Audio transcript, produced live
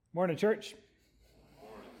Morning, church.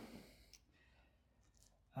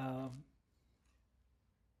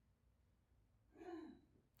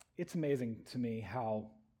 It's amazing to me how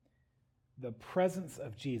the presence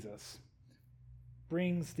of Jesus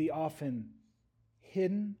brings the often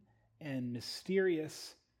hidden and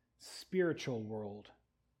mysterious spiritual world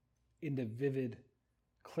into vivid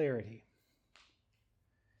clarity.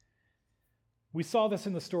 We saw this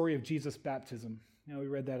in the story of Jesus' baptism. We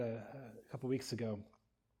read that a couple weeks ago.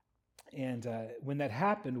 And when that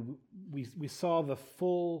happened, we saw the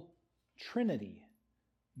full Trinity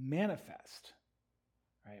manifest.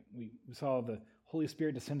 Right? We saw the Holy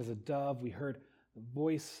Spirit descend as a dove. We heard the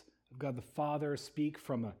voice of God the Father speak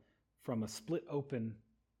from a split open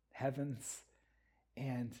heavens.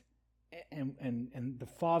 And the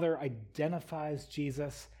Father identifies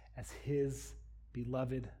Jesus as his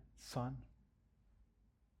beloved Son.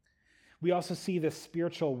 We also see this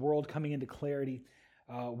spiritual world coming into clarity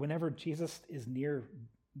whenever Jesus is near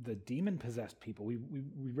the demon-possessed people. We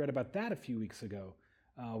read about that a few weeks ago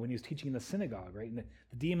when he was teaching in the synagogue, right? And the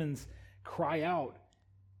demons cry out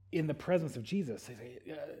in the presence of Jesus. They say,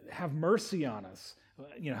 have mercy on us.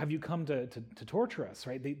 Have you come to torture us,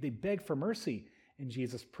 right? They beg for mercy in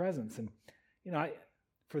Jesus' presence. And,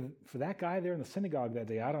 for that guy there in the synagogue that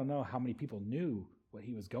day, I don't know how many people knew what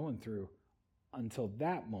he was going through until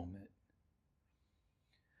that moment.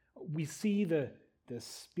 We see the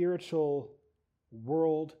spiritual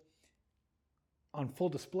world on full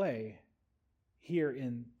display here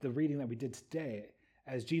in the reading that we did today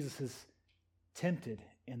as Jesus is tempted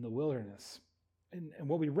in the wilderness. And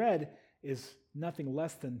what we read is nothing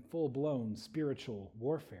less than full-blown spiritual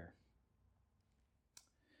warfare.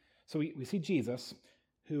 So we see Jesus,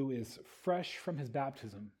 who is fresh from his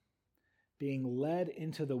baptism, being led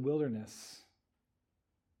into the wilderness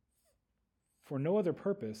for no other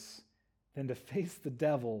purpose than to face the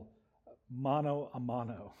devil mano a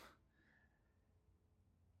mano.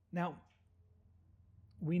 Now,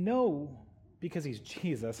 we know, because he's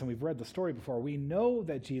Jesus, and we've read the story before, we know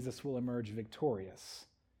that Jesus will emerge victorious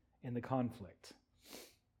in the conflict.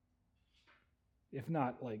 If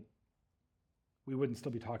not, we wouldn't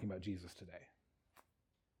still be talking about Jesus today.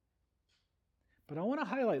 But I want to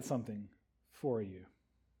highlight something for you.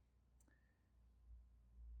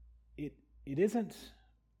 It isn't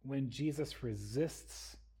when Jesus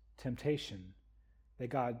resists temptation that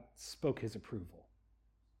God spoke his approval.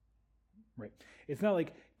 Right? It's not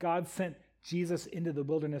like God sent Jesus into the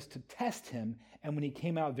wilderness to test him, and when he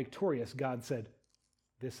came out victorious, God said,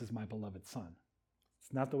 "This is my beloved Son."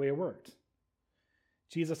 It's not the way it worked.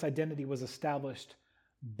 Jesus' identity was established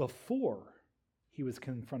before he was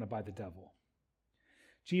confronted by the devil.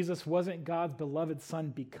 Jesus wasn't God's beloved Son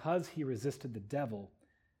because he resisted the devil.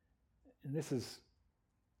 And this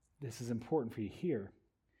is important for you here.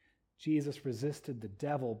 Jesus resisted the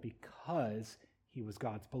devil because he was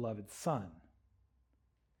God's beloved Son.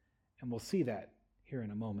 And we'll see that here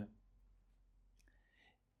in a moment.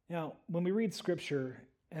 Now, when we read Scripture,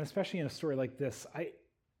 and especially in a story like this, I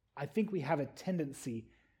think we have a tendency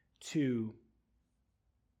to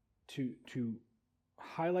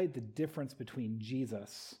highlight the difference between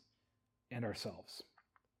Jesus and ourselves.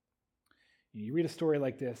 You read a story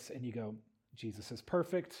like this and you go, Jesus is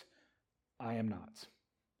perfect, I am not.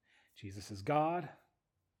 Jesus is God,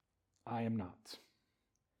 I am not.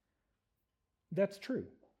 That's true.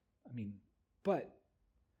 But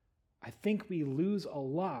I think we lose a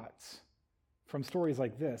lot from stories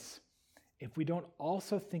like this if we don't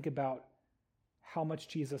also think about how much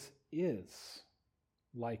Jesus is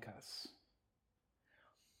like us.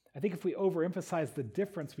 I think if we overemphasize the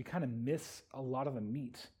difference, we kind of miss a lot of the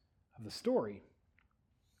meat of the story.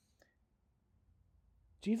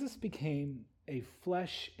 Jesus became a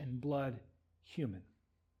flesh and blood human.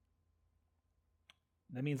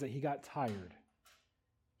 That means that he got tired.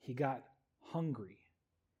 He got hungry.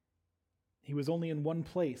 He was only in one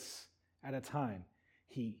place at a time.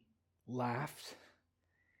 He laughed.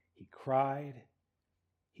 He cried.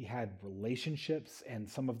 He had relationships, and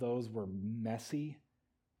some of those were messy.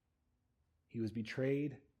 He was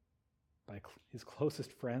betrayed by his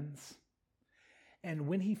closest friends. And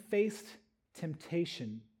when he faced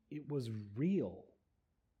temptation, it was real.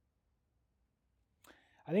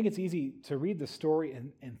 I think it's easy to read the story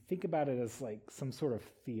and think about it as like some sort of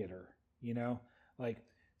theater, Like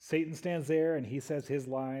Satan stands there and he says his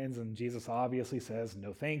lines and Jesus obviously says,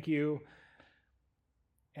 "No, thank you."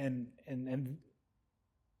 And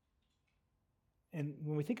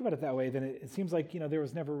when we think about it that way, then it seems like, there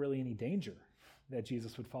was never really any danger that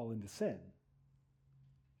Jesus would fall into sin.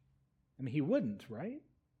 He wouldn't, right?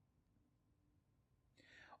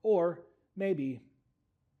 Or maybe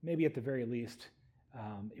maybe at the very least,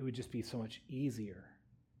 it would just be so much easier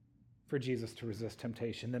for Jesus to resist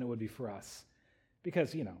temptation than it would be for us.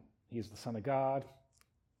 Because, he's the Son of God,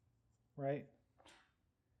 right?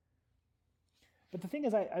 But the thing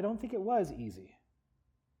is, I don't think it was easy.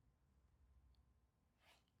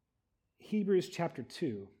 Hebrews chapter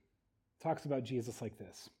 2 talks about Jesus like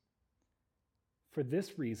this. For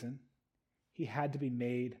this reason, he had to be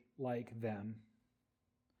made like them,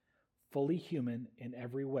 fully human in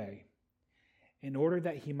every way, in order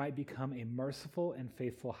that he might become a merciful and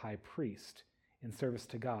faithful high priest in service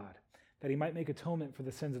to God, that he might make atonement for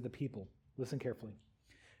the sins of the people. Listen carefully.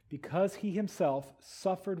 Because he himself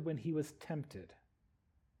suffered when he was tempted,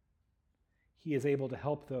 he is able to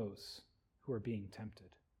help those who are being tempted.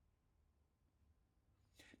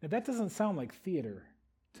 Now, that doesn't sound like theater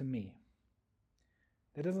to me.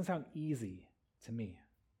 That doesn't sound easy to me.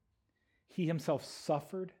 He himself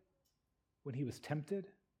suffered when he was tempted.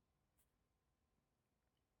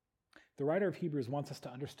 The writer of Hebrews wants us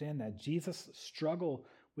to understand that Jesus' struggle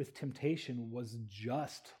with temptation was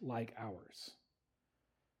just like ours.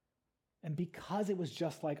 And because it was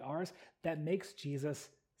just like ours, that makes Jesus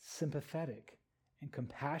sympathetic and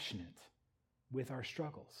compassionate with our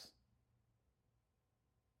struggles.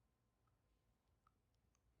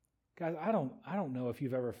 Guys, I don't know if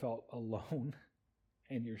you've ever felt alone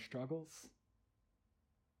in your struggles.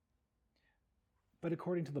 But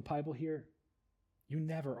according to the Bible here, you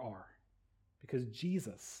never are, because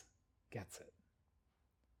Jesus gets it.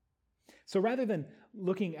 So rather than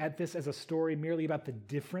looking at this as a story merely about the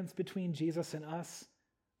difference between Jesus and us,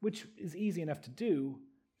 which is easy enough to do,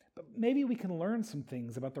 but maybe we can learn some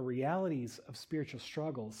things about the realities of spiritual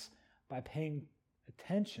struggles by paying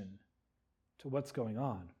attention to what's going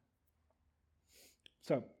on.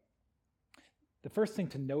 So, the first thing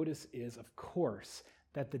to notice is, of course,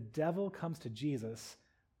 that the devil comes to Jesus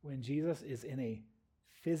when Jesus is in a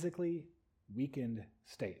physically weakened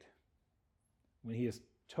state, when he is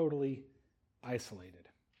totally isolated.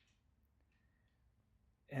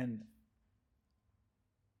 And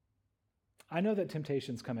I know that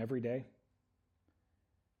temptations come every day,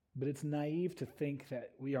 but it's naive to think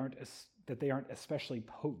that they aren't especially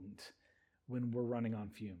potent when we're running on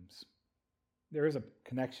fumes. There is a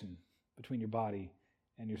connection between your body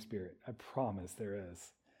and your spirit. I promise there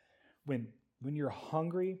is. When you're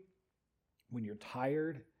hungry, when you're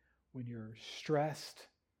tired, when you're stressed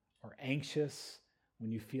or anxious,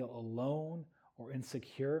 when you feel alone or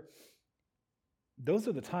insecure, those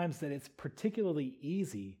are the times that it's particularly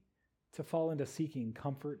easy to fall into seeking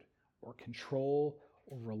comfort or control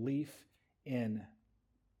or relief in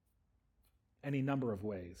any number of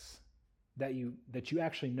ways that you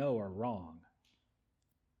actually know are wrong.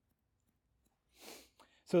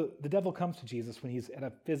 So the devil comes to Jesus when he's at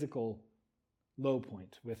a physical low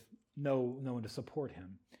point with no one to support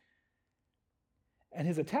him. And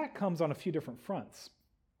his attack comes on a few different fronts.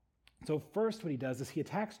 So first what he does is he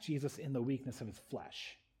attacks Jesus in the weakness of his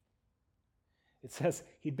flesh. It says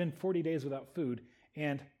he'd been 40 days without food,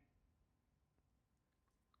 and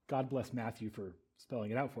God bless Matthew for spelling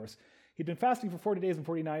it out for us. He'd been fasting for 40 days and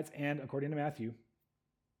 40 nights, and according to Matthew,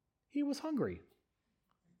 he was hungry.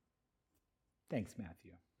 Thanks,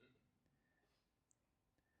 Matthew.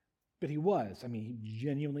 But he was,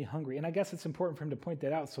 genuinely hungry. And I guess it's important for him to point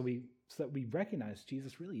that out so that we recognize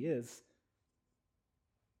Jesus really is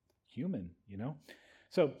human,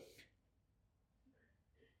 So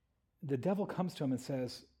the devil comes to him and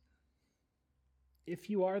says, if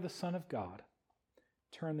you are the Son of God,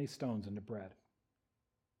 turn these stones into bread.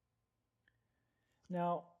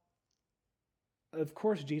 Now, of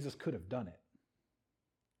course, Jesus could have done it.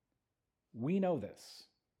 We know this.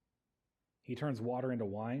 He turns water into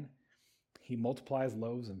wine. He multiplies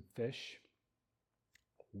loaves and fish.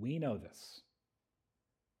 We know this.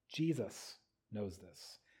 Jesus knows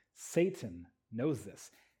this. Satan knows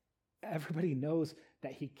this. Everybody knows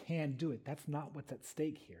that he can do it. That's not what's at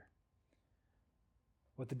stake here.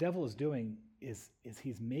 What the devil is doing is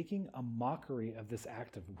he's making a mockery of this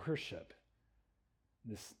act of worship,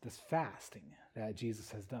 this fasting that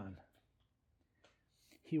Jesus has done.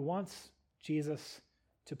 He wants Jesus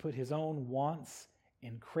to put his own wants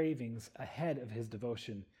and cravings ahead of his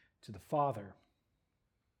devotion to the Father.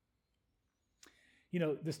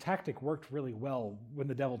 This tactic worked really well when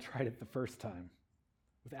the devil tried it the first time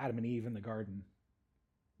with Adam and Eve in the garden.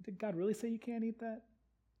 Did God really say you can't eat that?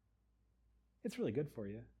 It's really good for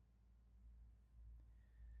you.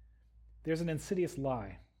 There's an insidious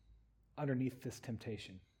lie underneath this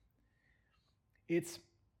temptation. It's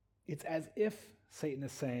as if Satan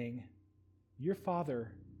is saying, your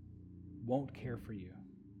Father won't care for you.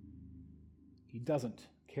 He doesn't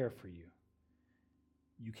care for you.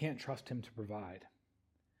 You can't trust him to provide.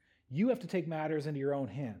 You have to take matters into your own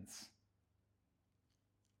hands.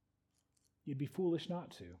 You'd be foolish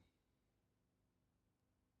not to.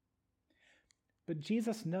 But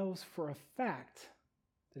Jesus knows for a fact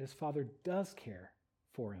that his Father does care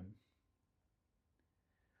for him.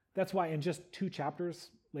 That's why in just 2 chapters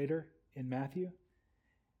later in Matthew,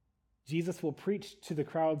 Jesus will preach to the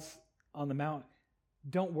crowds on the mount,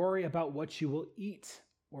 "Don't worry about what you will eat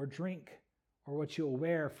or drink or what you will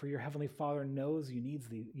wear, for your heavenly Father knows you need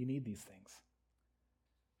these things.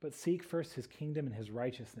 But seek first his kingdom and his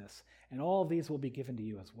righteousness, and all these will be given to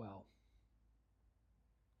you as well."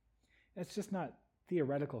 It's just not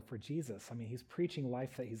theoretical for Jesus. I mean, he's preaching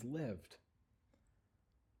life that he's lived.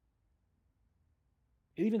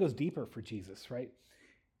 It even goes deeper for Jesus, right?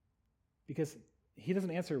 Because he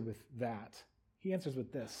doesn't answer with that. He answers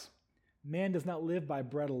with this: "Man does not live by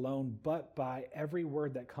bread alone, but by every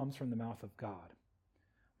word that comes from the mouth of God."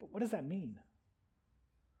 But what does that mean?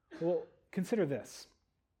 Well, consider this.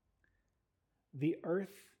 The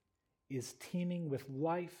earth is teeming with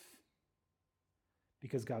life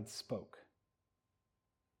because God spoke.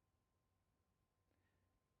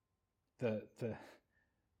 The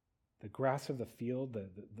grass of the field,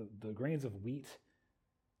 the grains of wheat,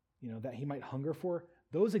 that he might hunger for,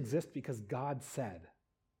 those exist because God said,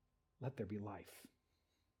 "Let there be life."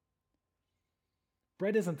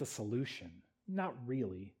 Bread isn't the solution. Not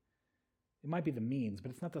really. It might be the means,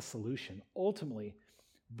 but it's not the solution. Ultimately,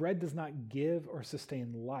 bread does not give or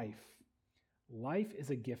sustain life. Life is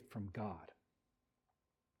a gift from God.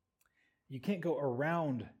 You can't go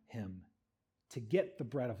around him to get the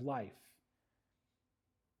bread of life.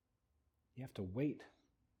 You have to wait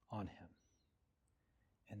on him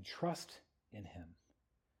and trust in him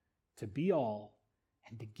to be all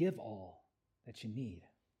and to give all that you need.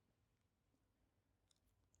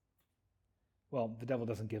 Well, the devil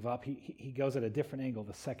doesn't give up. He goes at a different angle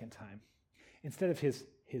the second time. Instead of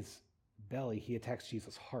his belly, he attacks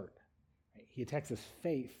Jesus' heart. Right? He attacks his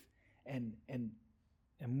faith, and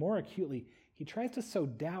more acutely, he tries to sow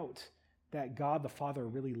doubt that God the Father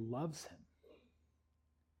really loves him.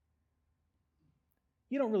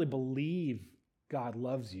 You don't really believe God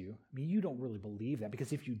loves you. I mean, you don't really believe that,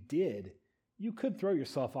 because if you did, you could throw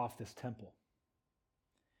yourself off this temple.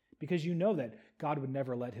 Because you know that God would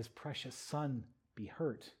never let his precious Son be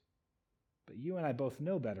hurt. But you and I both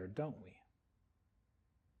know better, don't we?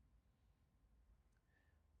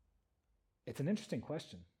 It's an interesting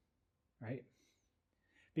question, right?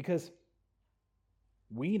 Because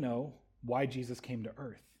we know why Jesus came to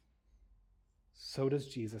earth. So does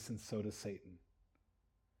Jesus, and so does Satan.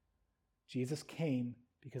 Jesus came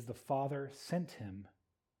because the Father sent him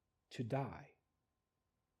to die.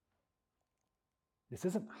 This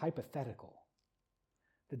isn't hypothetical.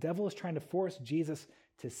 The devil is trying to force Jesus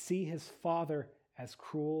to see his Father as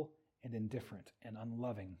cruel and indifferent and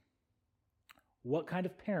unloving. What kind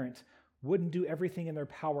of parent wouldn't do everything in their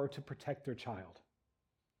power to protect their child?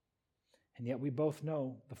 And yet we both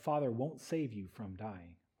know the Father won't save you from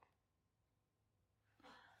dying.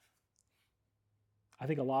 I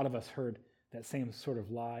think a lot of us heard that same sort of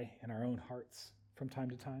lie in our own hearts from time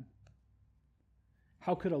to time.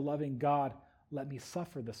 How could a loving God let me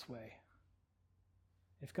suffer this way?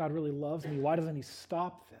 If God really loves me, why doesn't he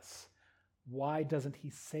stop this? Why doesn't he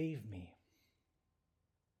save me?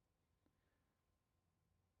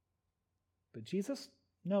 But Jesus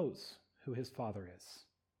knows who his Father is.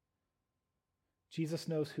 Jesus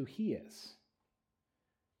knows who he is.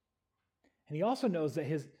 And he also knows that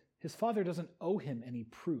his Father doesn't owe him any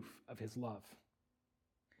proof of his love.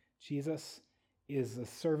 Jesus is the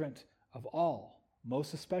servant of all,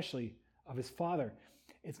 most especially of his Father.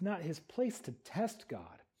 It's not his place to test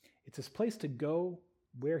God. It's his place to go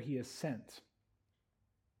where he is sent.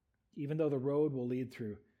 Even though the road will lead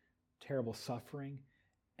through terrible suffering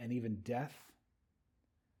and even death,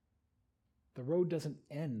 the road doesn't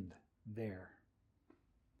end there.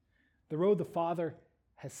 The road the Father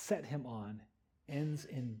has set him on ends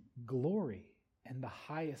in glory and the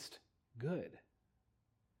highest good.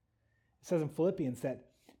 It says in Philippians that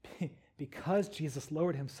because Jesus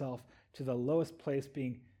lowered himself to the lowest place,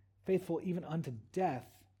 being faithful even unto death,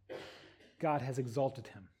 God has exalted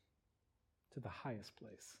him to the highest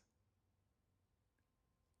place.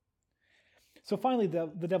 So finally,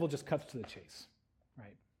 the devil just cuts to the chase,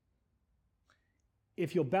 right?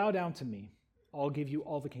 If you'll bow down to me, I'll give you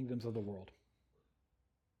all the kingdoms of the world.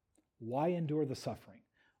 Why endure the suffering?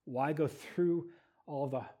 Why go through all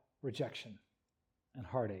the rejection and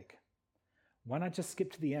heartache? Why not just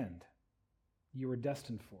skip to the end you were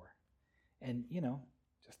destined for? And,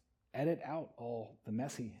 just edit out all the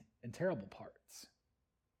messy and terrible parts.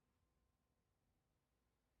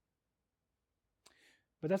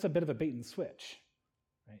 But that's a bit of a bait and switch,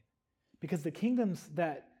 right? Because the kingdoms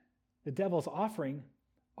that the devil's offering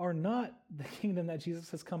are not the kingdom that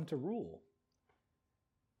Jesus has come to rule.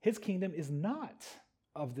 His kingdom is not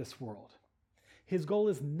of this world. His goal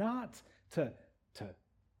is not to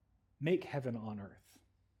make heaven on earth,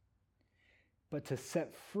 but to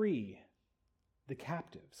set free the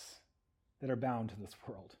captives that are bound to this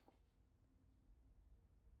world.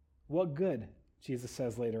 What good, Jesus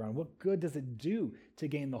says later on, what good does it do to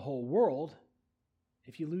gain the whole world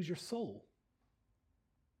if you lose your soul?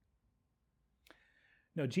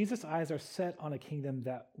 No, Jesus' eyes are set on a kingdom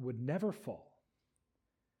that would never fall.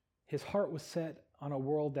 His heart was set on a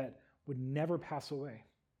world that would never pass away.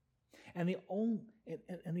 And the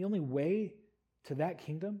only way to that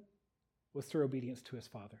kingdom was through obedience to his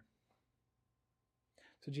Father.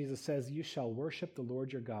 So Jesus says, "You shall worship the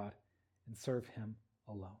Lord your God and serve him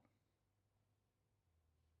alone."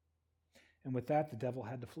 And with that, the devil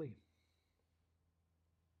had to flee.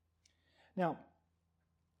 Now,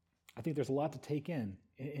 I think there's a lot to take in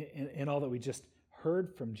all that we just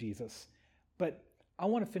heard from Jesus, but I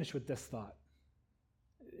want to finish with this thought.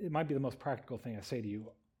 It might be the most practical thing I say to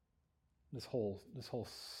you this whole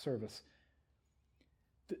service.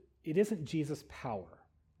 It isn't Jesus' power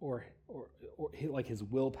or like his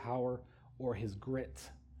willpower or his grit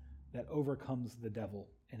that overcomes the devil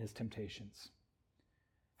and his temptations.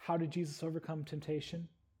 How did Jesus overcome temptation?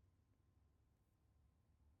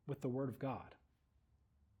 With the Word of God.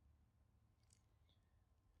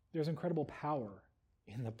 There's incredible power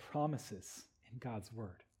in the promises in God's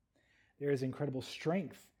Word. There is incredible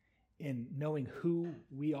strength in knowing who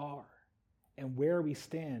we are and where we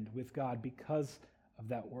stand with God because of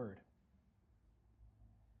that Word.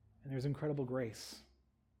 And there's incredible grace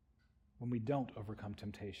when we don't overcome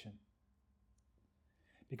temptation.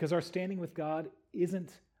 Because our standing with God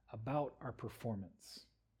isn't about our performance.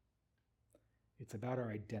 It's about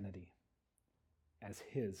our identity as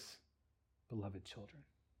his beloved children.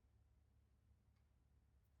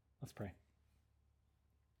 Let's pray.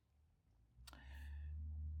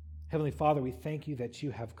 Heavenly Father, we thank you that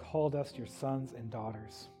you have called us your sons and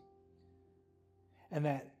daughters, and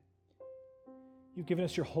that you've given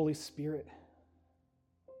us your Holy Spirit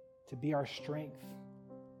to be our strength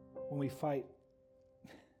when we fight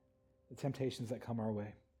the temptations that come our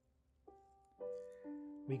way.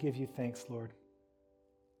 We give you thanks, Lord.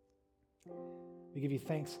 We give you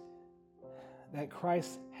thanks that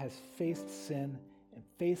Christ has faced sin and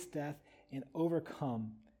faced death and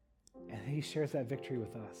overcome, and he shares that victory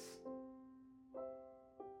with us.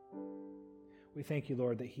 We thank you,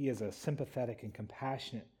 Lord, that he is a sympathetic and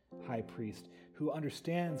compassionate high priest who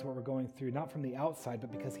understands what we're going through, not from the outside,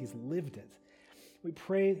 but because he's lived it. We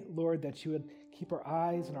pray, Lord, that you would keep our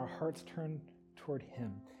eyes and our hearts turned toward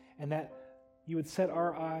him, and that you would set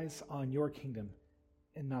our eyes on your kingdom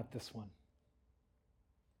and not this one.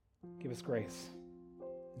 Give us grace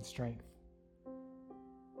and strength,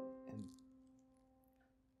 and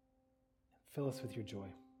fill us with your joy.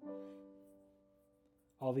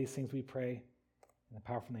 All these things we pray in the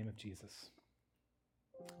powerful name of Jesus.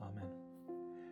 Amen.